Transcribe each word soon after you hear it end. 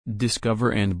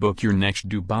Discover and book your next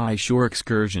Dubai Shore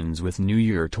excursions with New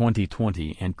Year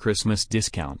 2020 and Christmas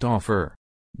discount offer.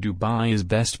 Dubai is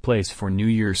best place for New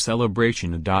Year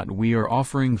celebration. We are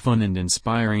offering fun and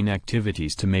inspiring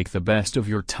activities to make the best of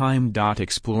your time.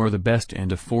 Explore the best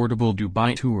and affordable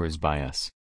Dubai tours by us.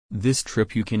 This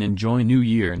trip you can enjoy New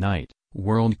Year night,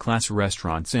 world-class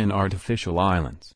restaurants and artificial islands.